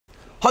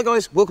Hi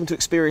guys, welcome to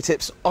Xperia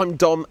Tips. I'm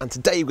Dom, and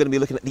today we're going to be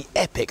looking at the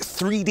epic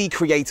 3D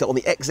creator on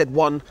the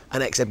XZ1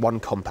 and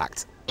XZ1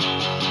 Compact.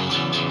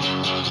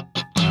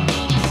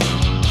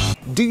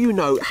 Do you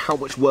know how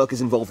much work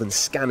is involved in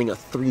scanning a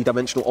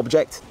three-dimensional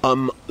object?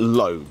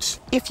 Loads.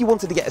 If you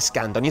wanted to get a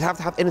scan done, you'd have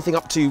to have anything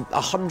up to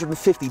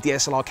 150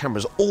 DSLR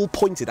cameras all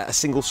pointed at a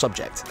single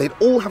subject. They'd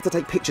all have to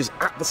take pictures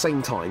at the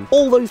same time.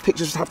 All those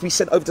pictures would have to be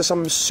sent over to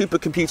some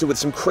supercomputer with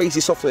some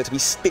crazy software to be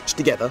stitched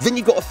together. Then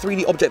you've got a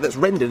 3D object that's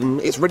rendered and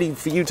it's ready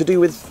for you to do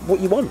with what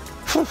you want.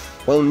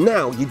 Well,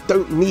 now you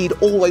don't need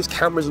all those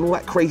cameras and all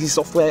that crazy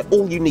software.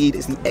 All you need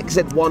is the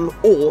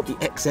XZ1 or the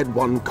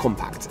XZ1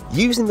 Compact.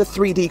 Using the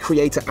 3D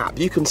Creator app,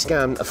 you can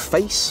scan a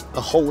face,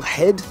 a whole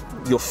head,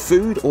 your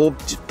food, or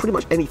just pretty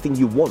much anything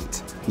you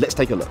want. Let's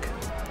take a look.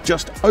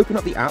 Just open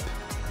up the app,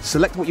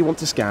 select what you want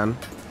to scan,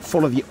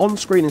 follow the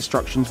on-screen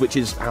instructions, which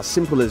is as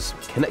simple as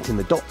connecting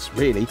the dots,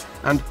 really,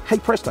 and hey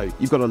presto,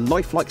 you've got a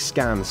lifelike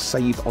scan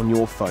saved on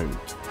your phone.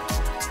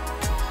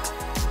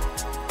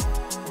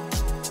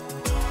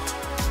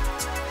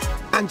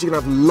 And you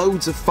can have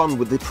loads of fun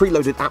with the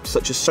preloaded apps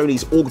such as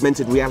Sony's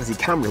Augmented Reality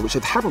Camera, which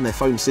they've had on their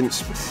phone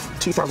since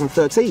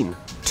 2013.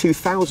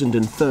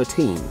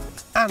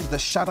 And the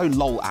Shadow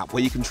LOL app,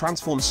 where you can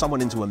transform someone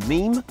into a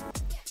meme.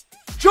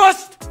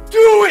 Just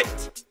do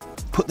it!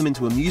 Put them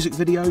into a music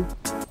video,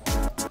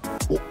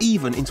 or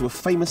even into a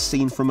famous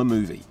scene from a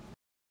movie.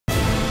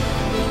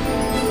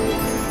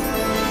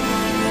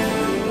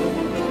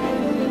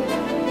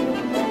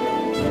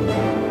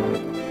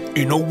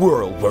 In a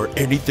world where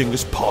anything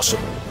is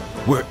possible,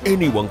 where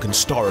anyone can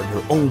star in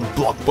their own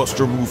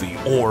blockbuster movie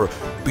or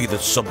be the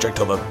subject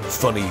of a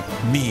funny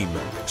meme,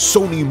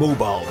 Sony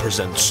Mobile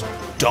presents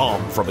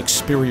Dom from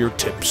Xperia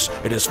Tips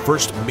in his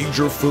first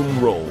major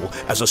film role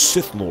as a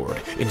Sith Lord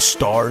in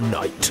Star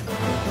Night.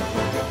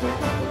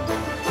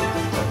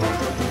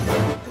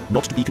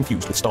 Not to be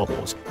confused with Star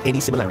Wars.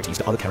 Any similarities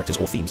to other characters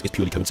or themes is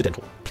purely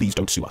coincidental. Please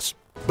don't sue us.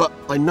 But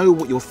I know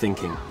what you're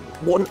thinking.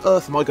 What on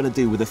earth am I going to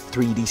do with a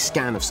 3D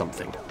scan of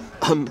something?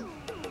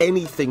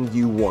 Anything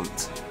you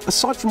want.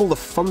 Aside from all the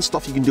fun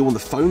stuff you can do on the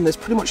phone, there's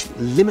pretty much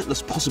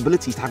limitless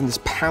possibilities to having this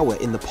power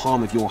in the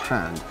palm of your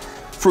hand.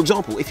 For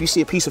example, if you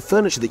see a piece of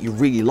furniture that you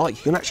really like,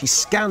 you can actually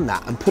scan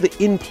that and put it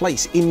in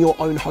place in your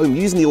own home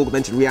using the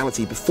augmented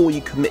reality before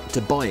you commit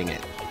to buying it.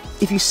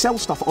 If you sell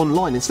stuff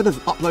online, instead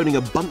of uploading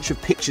a bunch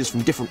of pictures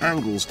from different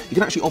angles, you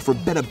can actually offer a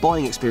better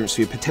buying experience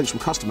to your potential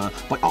customer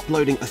by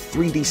uploading a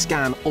 3D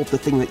scan of the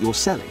thing that you're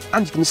selling.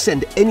 And you can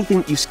send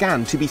anything that you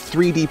scan to be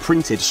 3D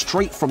printed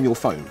straight from your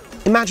phone.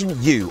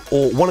 Imagine you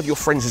or one of your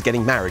friends is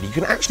getting married. You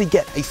can actually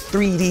get a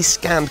 3D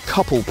scanned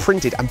couple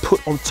printed and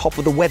put on top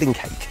of the wedding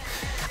cake.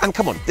 And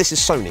come on, this is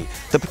Sony.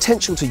 The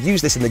potential to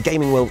use this in the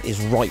gaming world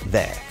is right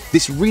there.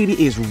 This really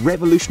is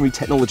revolutionary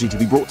technology to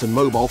be brought to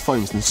mobile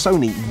phones, and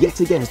Sony, yet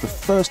again, is the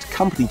first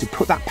company to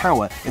put that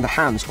power in the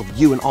hands of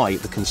you and I,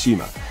 the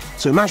consumer.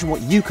 So imagine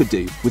what you could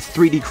do with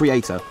 3D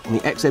Creator on the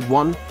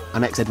XZ1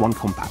 and XZ1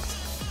 Compact.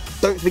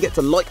 Don't forget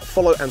to like,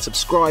 follow and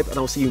subscribe, and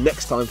I'll see you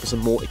next time for some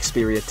more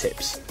Xperia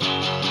tips.